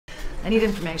I need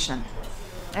information.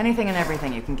 Anything and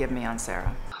everything you can give me on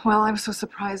Sarah. Well, I was so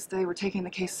surprised they were taking the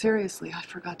case seriously, I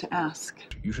forgot to ask.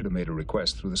 You should have made a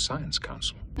request through the Science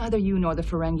Council. Neither you nor the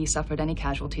Ferengi suffered any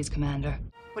casualties, Commander.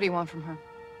 What do you want from her?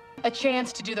 A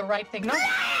chance to do the right thing. No.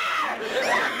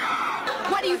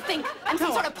 What do you think? I'm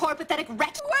some sort of poor, pathetic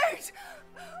wretch? Wait!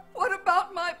 What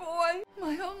about my boy?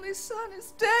 My only son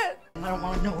is dead. I don't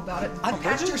want to know about it. I've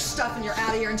packed your stuff and you're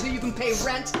out of here until you can pay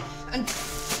rent and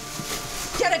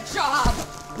get a job.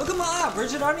 Look at my eye,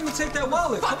 Bridget. I didn't even take that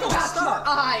wallet. Fuck Come on, about stop.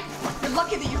 your eye. You're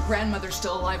lucky that your grandmother's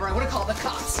still alive, or I would have called the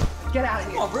cops. Get out of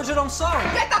here. Come on, Bridget, I'm sorry.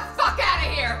 Get the fuck out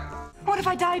of here! What if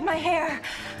I dyed my hair?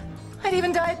 I'd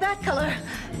even dye it that color.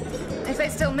 If they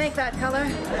still make that color.